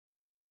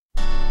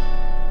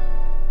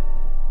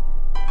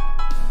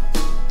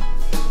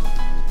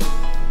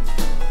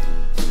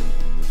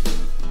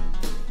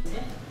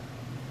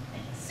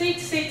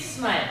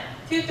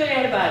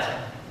Tutorial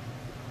version.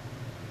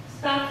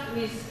 Start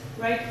with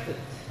right foot.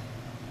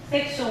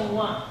 Section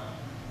 1.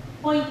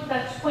 Point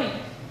touch point.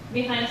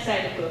 Behind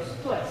side cross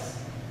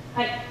twice.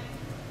 はい。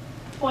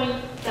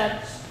Point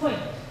touch point.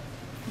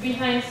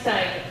 Behind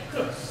side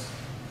cross.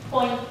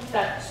 Point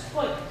touch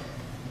point.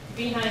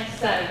 Behind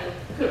side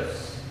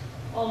cross.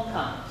 On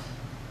count.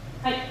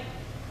 はい。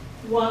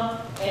1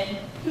 and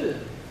 2.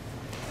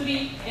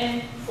 3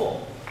 and 4.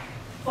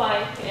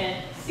 5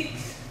 and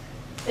 6.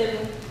 7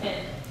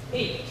 and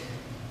 8.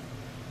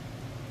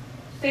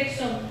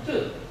 Section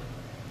 2.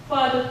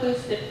 Forward 2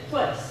 step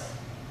twice.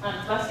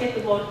 And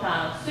basketball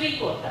turn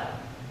 3/4.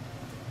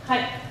 は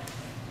い。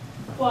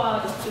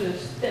Forward 2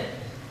 step.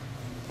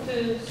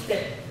 2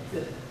 step.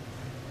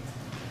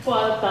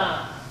 Forward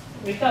turn.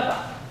 Recover.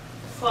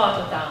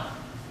 Forward turn.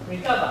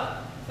 Recover.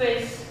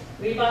 Face.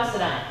 Reverse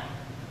line.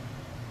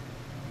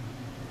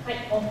 は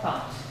い。On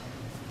count.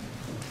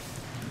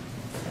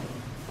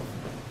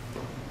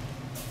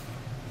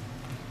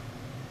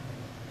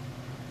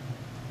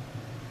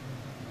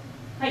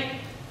 はい。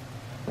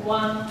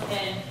1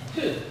 and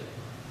 2,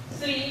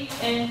 3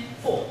 and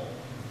 4,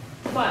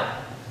 5,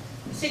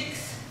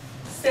 6,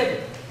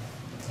 7,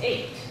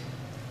 8.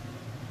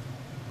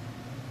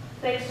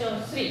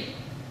 Section 3.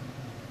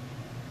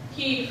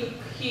 Heel hook,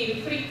 heel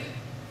flick,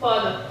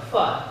 forward,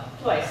 forward,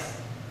 twice.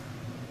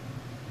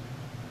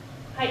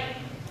 はい。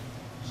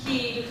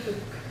Heel hook,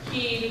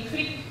 heel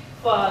flick,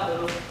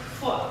 forward,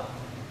 forward.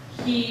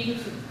 Heel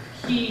hook,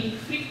 heel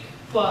flick,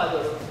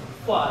 forward,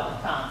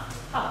 forward, turn,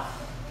 half.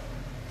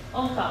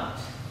 On count.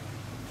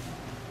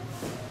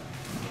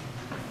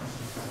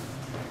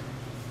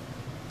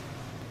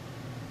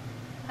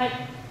 はい。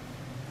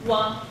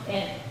1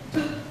 and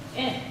 2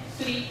 and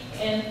 3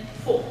 and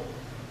 4,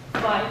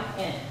 5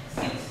 and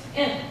 6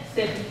 and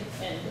 7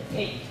 and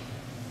 8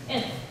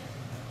 and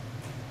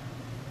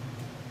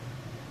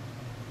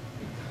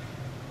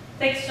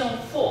Section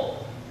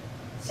 4.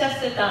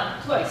 Chaste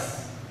turn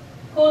twice.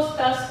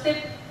 Coaster step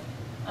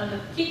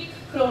and kick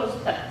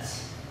close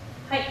touch.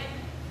 はい。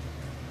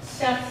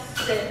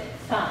Chasse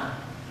turn,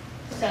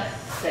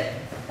 chasse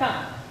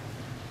turn,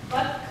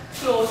 back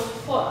close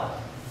forward,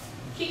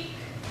 kick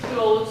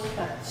close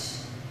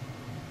touch.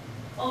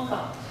 On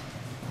count.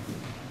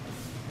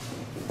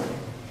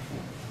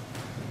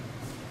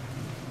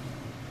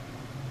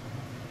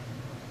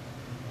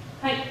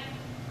 はい。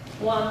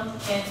1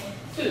 and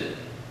 2,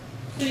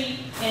 3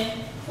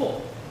 and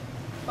 4,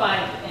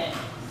 5 and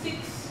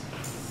 6,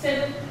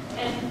 7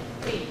 and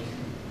 8.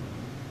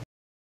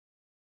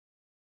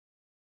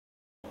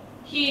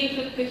 Heel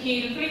hook,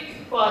 heel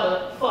flick,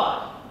 forward,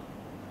 forward.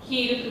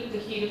 Heel hook,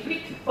 heel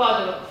flick,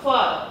 forward,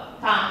 forward.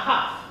 Turn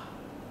half.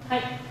 はい。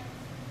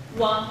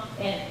1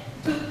 and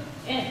 2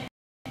 and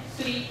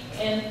 3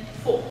 and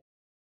 4,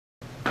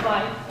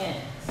 5 and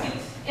 6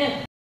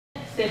 and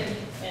 7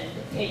 and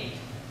 8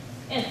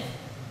 and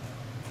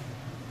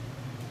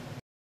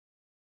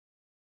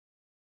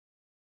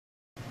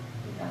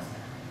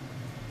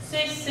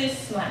Swish, swish,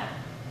 smile.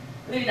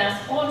 We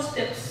dance all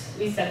steps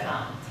with the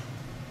count.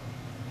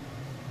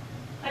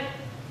 はい。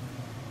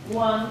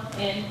1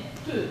 and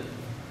 2,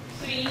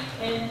 3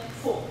 and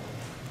 4,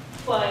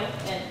 5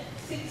 and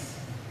 6,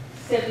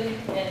 7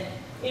 and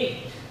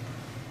 8,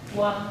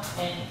 1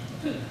 and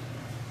 2,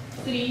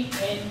 3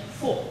 and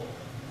 4,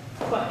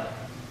 5,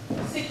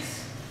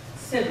 6,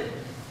 7,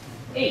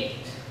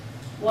 8,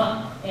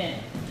 1 and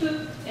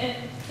 2 and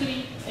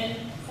 3 and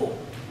 4,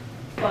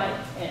 5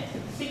 and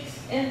 6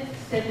 and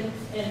 7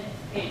 and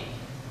 8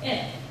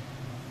 and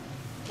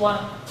 1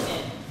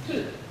 and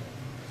 2,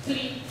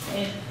 3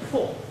 and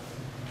 4,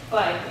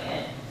 5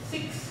 and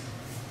 6,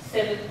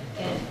 7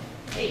 and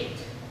 8.